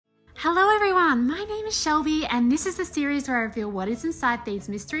Hello everyone, my name is Shelby and this is the series where I reveal what is inside these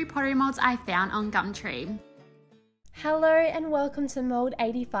mystery pottery molds I found on Gumtree. Hello and welcome to Mould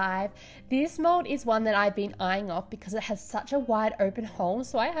 85. This mould is one that I've been eyeing off because it has such a wide open hole,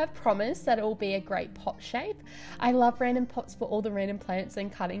 so I have promised that it will be a great pot shape. I love random pots for all the random plants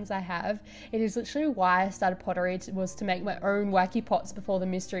and cuttings I have. It is literally why I started pottery, was to make my own wacky pots before the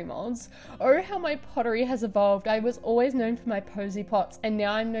mystery molds. Oh, how my pottery has evolved. I was always known for my posy pots and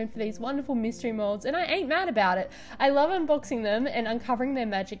now I'm known for these wonderful mystery molds, and I ain't mad about it. I love unboxing them and uncovering their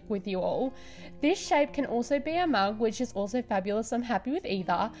magic with you all. This shape can also be a mug, which is also fabulous. I'm happy with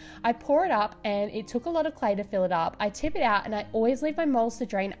either. I pour it up and it took a lot of clay to fill it up. I tip it out and I always leave my molds to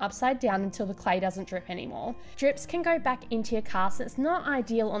drain upside down until the clay doesn't drip anymore. Drips can go back into your cast. It's not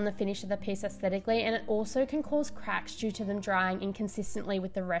ideal on the finish of the piece aesthetically, and it also can cause cracks due to them drying inconsistently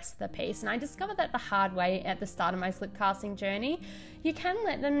with the rest of the piece. And I discovered that the hard way at the start of my slip casting journey. You can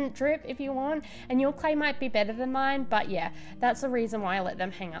let them drip if you want, and your clay might be better than mine, but yeah, that's the reason why I let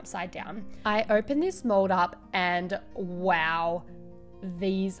them hang upside down. I opened this mold up and wow,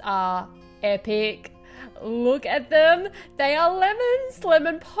 these are epic. Look at them. They are lemons,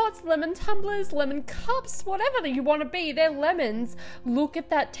 lemon pots, lemon tumblers, lemon cups, whatever you want to be. They're lemons. Look at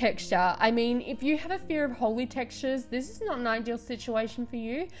that texture. I mean, if you have a fear of holy textures, this is not an ideal situation for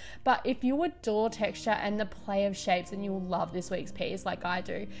you. But if you adore texture and the play of shapes, then you'll love this week's piece like I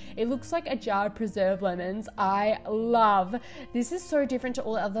do. It looks like a jar of preserved lemons. I love. This is so different to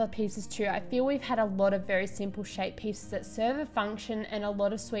all the other pieces too. I feel we've had a lot of very simple shape pieces that serve a function and a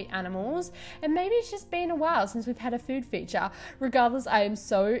lot of sweet animals. And maybe it's just been a while since we've had a food feature. Regardless, I am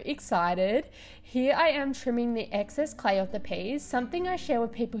so excited. Here I am trimming the excess clay off the piece. Something I share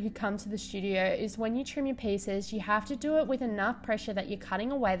with people who come to the studio is when you trim your pieces, you have to do it with enough pressure that you're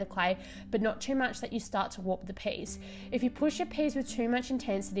cutting away the clay, but not too much that you start to warp the piece. If you push your piece with too much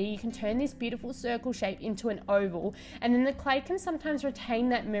intensity, you can turn this beautiful circle shape into an oval, and then the clay can sometimes retain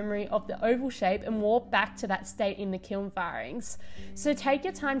that memory of the oval shape and warp back to that state in the kiln firings. So take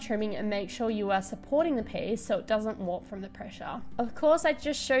your time trimming and make sure you are supporting the piece so it doesn't warp from the pressure. Of course, I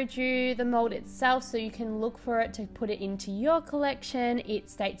just showed you the mold itself so you can look for it to put it into your collection. It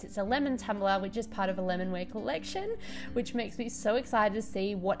states it's a lemon tumbler, which is part of a lemonware collection, which makes me so excited to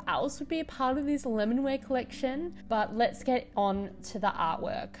see what else would be a part of this lemonware collection. But let's get on to the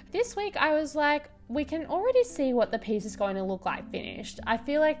artwork. This week I was like, we can already see what the piece is going to look like finished. I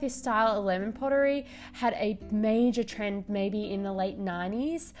feel like this style of lemon pottery had a major trend maybe in the late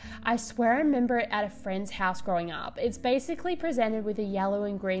 90s. I swear I remember it at a friend's house growing up. It's basically presented with a yellow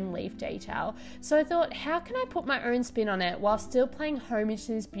and green leaf detail. So I thought, how can I put my own spin on it while still playing homage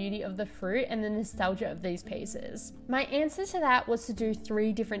to this beauty of the fruit and the nostalgia of these pieces? My answer to that was to do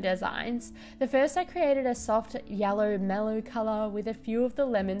 3 different designs. The first, I created a soft yellow mellow color with a few of the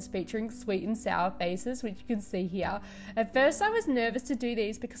lemons featuring sweet and sour faces, which you can see here. At first I was nervous to do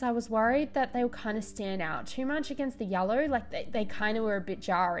these because I was worried that they would kind of stand out too much against the yellow, like they kind of were a bit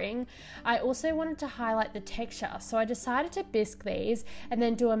jarring. I also wanted to highlight the texture, so I decided to bisque these and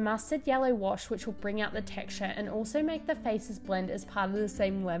then do a mustard yellow wash, which will bring out the texture and also make the faces blend as part of the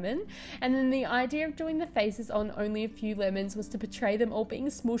same lemon. And then the idea of doing the faces on only a few lemons was to portray them all being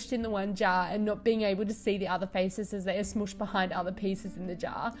smooshed in the one jar and not being able to see the other faces as they are smooshed behind other pieces in the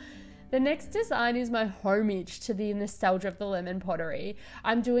jar. The next design is my homage to the nostalgia of the lemon pottery.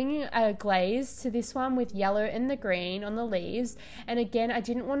 I'm doing a glaze to this one with yellow and the green on the leaves, and again I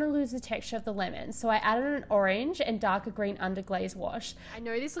didn't want to lose the texture of the lemon, so I added an orange and darker green underglaze wash. I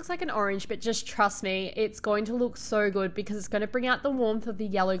know this looks like an orange, but just trust me, it's going to look so good because it's going to bring out the warmth of the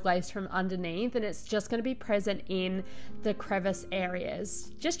yellow glaze from underneath, and it's just going to be present in the crevice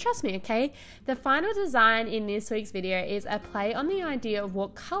areas. Just trust me, okay? The final design in this week's video is a play on the idea of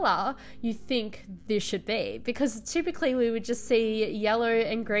what color you think this should be, because typically we would just see yellow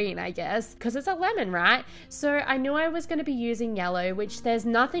and green, I guess, because it's a lemon, right? So I knew I was going to be using yellow, which there's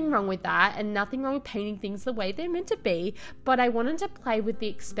nothing wrong with that and nothing wrong with painting things the way they're meant to be, but I wanted to play with the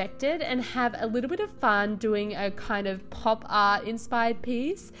expected and have a little bit of fun doing a kind of pop art inspired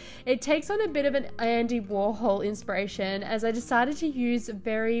piece. It takes on a bit of an Andy Warhol inspiration, as I decided to use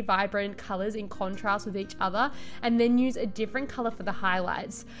very vibrant colors in contrast with each other and then use a different color for the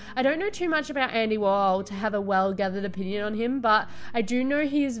highlights. I don't know too much about Andy Warhol to have a well-gathered opinion on him, but I do know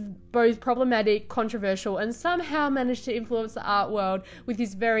he is both problematic, controversial, and somehow managed to influence the art world with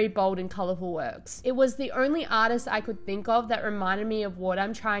his very bold and colourful works. It was the only artist I could think of that reminded me of what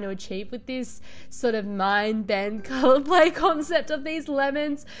I'm trying to achieve with this sort of mind bend colour play concept of these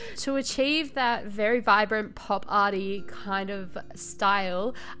lemons. To achieve that very vibrant pop arty kind of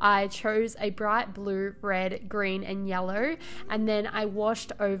style, I chose a bright blue, red, green and yellow, and then I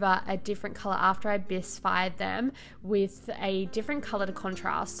washed over a different color after I bisfied them with a different color to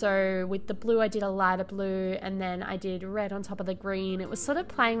contrast. So with the blue, I did a lighter blue, and then I did red on top of the green. It was sort of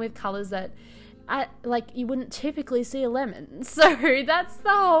playing with colors that like you wouldn't typically see a lemon. So that's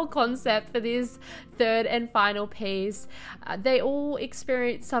the whole concept for this third and final piece. They all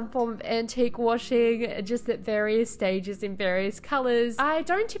experience some form of antique washing, just at various stages in various colors. I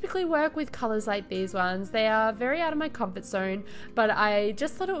don't typically work with colors like these ones. They are very out of my comfort zone, but I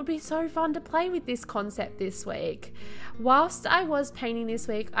just thought it would be so fun to play with this concept this week. Whilst I was painting this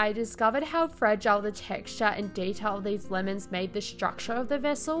week, I discovered how fragile the texture and detail of these lemons made the structure of the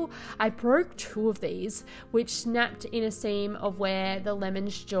vessel. I broke 2 of these, which snapped in a seam of where the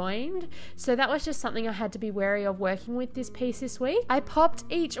lemons joined. So that was just something I had to be wary of working with this piece this week. I popped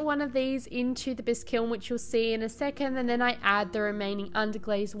each one of these into the bisque kiln, which you'll see in a second, and then I add the remaining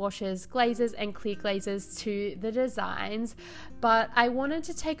underglaze washes, glazes and clear glazes to the designs. But I wanted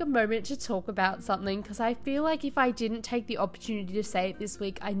to take a moment to talk about something, because I feel like if I didn't take the opportunity to say it this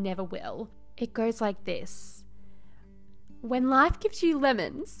week, I never will. It goes like this: when life gives you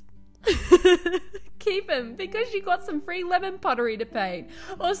lemons, keep them, because you got some free lemon pottery to paint,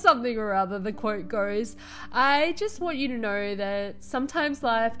 or something or other, the quote goes. I just want you to know that sometimes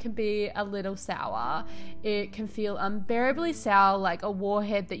life can be a little sour. It can feel unbearably sour, like a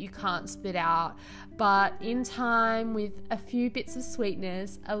warhead that you can't spit out. But in time, with a few bits of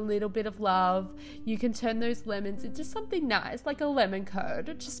sweetness, a little bit of love, you can turn those lemons into something nice, like a lemon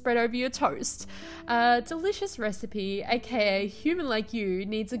curd to spread over your toast. A delicious recipe, aka human like you,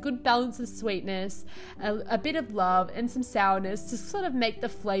 needs a good balance of sweetness, a bit of love, and some sourness to sort of make the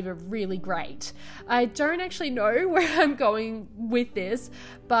flavor really great. I don't actually know where I'm going with this,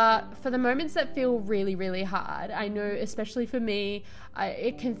 but for the moments that feel really, really hard, I know, especially for me,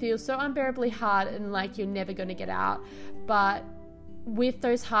 it can feel so unbearably hard and like you're never going to get out. But with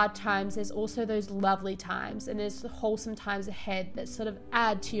those hard times, there's also those lovely times, and there's the wholesome times ahead that sort of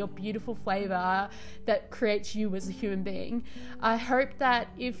add to your beautiful flavor that creates you as a human being. I hope that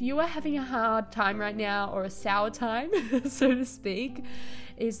if you are having a hard time right now, or a sour time, so to speak,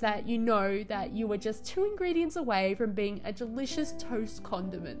 is that you know that you are just 2 ingredients away from being a delicious toast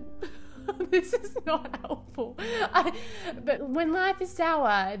condiment. This is not helpful. But when life is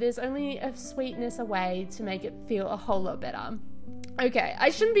sour, there's only a sweetness away to make it feel a whole lot better. Okay,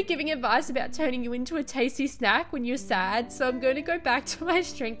 I shouldn't be giving advice about turning you into a tasty snack when you're sad, so I'm going to go back to my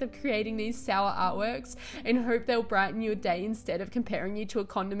strength of creating these sour artworks and hope they'll brighten your day instead of comparing you to a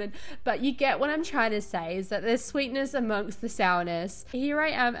condiment. But you get what I'm trying to say, is that there's sweetness amongst the sourness. Here I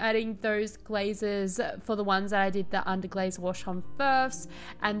am adding those glazes for the ones that I did the underglaze wash on first,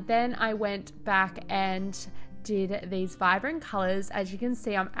 and then I went back and did these vibrant colors. As you can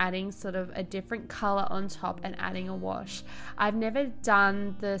see, I'm adding sort of a different color on top and adding a wash. I've never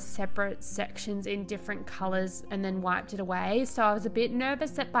done the separate sections in different colors and then wiped it away, so I was a bit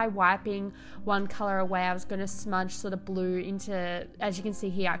nervous that by wiping one color away I was going to smudge sort of blue into, as you can see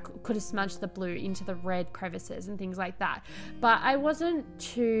here, I could have smudged the blue into the red crevices and things like that, but I wasn't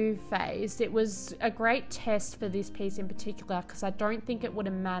too phased. It was a great test for this piece in particular, because I don't think it would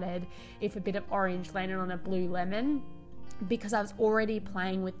have mattered if a bit of orange landed on a blue lemon, because I was already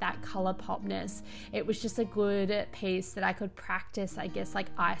playing with that color popness. It was just a good piece that I could practice, I guess, like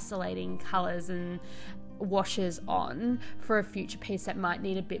isolating colors and washes on for a future piece that might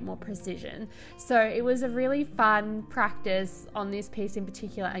need a bit more precision. So it was a really fun practice on this piece in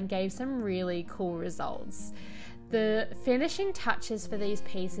particular, and gave some really cool results. The finishing touches for these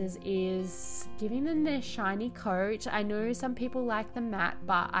pieces is giving them their shiny coat. I know some people like them matte,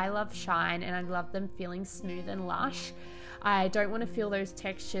 but I love shine and I love them feeling smooth and lush. I don't want to feel those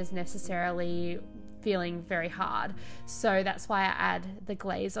textures necessarily feeling very hard, so that's why I add the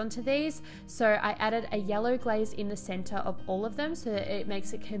glaze onto these. So I added a yellow glaze in the center of all of them, so that it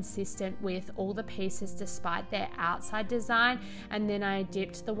makes it consistent with all the pieces despite their outside design, and then I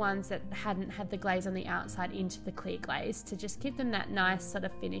dipped the ones that hadn't had the glaze on the outside into the clear glaze to just give them that nice sort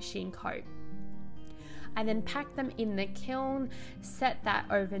of finishing coat. I then packed them in the kiln, set that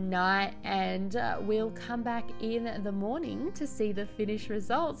overnight, and we'll come back in the morning to see the finished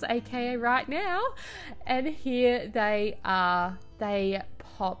results, aka right now. And here they are. They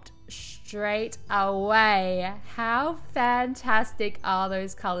popped straight away. How fantastic are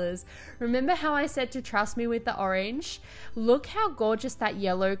those colors? Remember how I said to trust me with the orange? Look how gorgeous that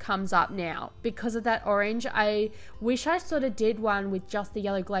yellow comes up now because of that orange. I wish I sort of did one with just the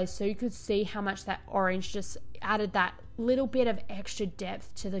yellow glaze so you could see how much that orange just added that little bit of extra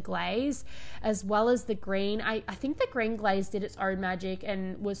depth to the glaze, as well as the green. I think the green glaze did its own magic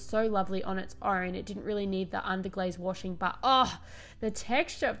and was so lovely on its own. It didn't really need the underglaze washing, but the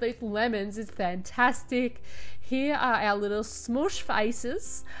texture of these lemons is fantastic. Here are our little smush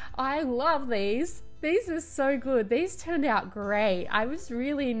faces. I love these. These are so good. These turned out great. I was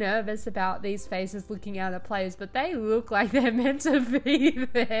really nervous about these faces looking out of place, but they look like they're meant to be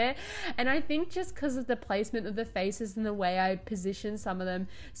there. And I think just because of the placement of the faces and the way I positioned some of them,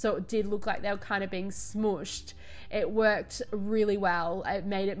 so it did look like they were kind of being smushed, it worked really well. It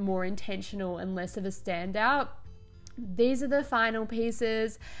made it more intentional and less of a standout. These are the final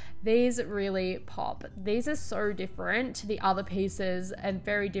pieces. These really pop. These are so different to the other pieces and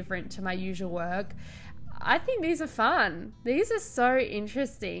very different to my usual work. I think these are fun. These are so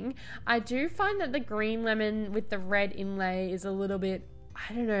interesting. I do find that the green lemon with the red inlay is a little bit,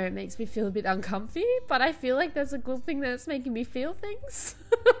 I don't know, it makes me feel a bit uncomfy, but I feel like that's a good thing that it's making me feel things.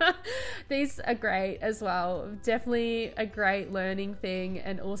 These are great as well. Definitely a great learning thing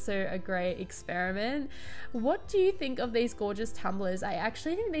and also a great experiment. What do you think of these gorgeous tumblers? I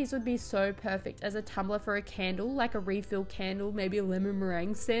actually think these would be so perfect as a tumbler for a candle, like a refill candle, maybe a lemon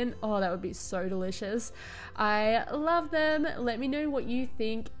meringue scent. Oh, that would be so delicious. I love them. Let me know what you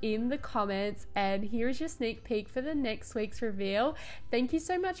think in the comments, and here is your sneak peek for the next week's reveal. Thank you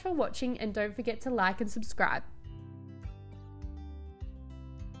so much for watching, and don't forget to like and subscribe.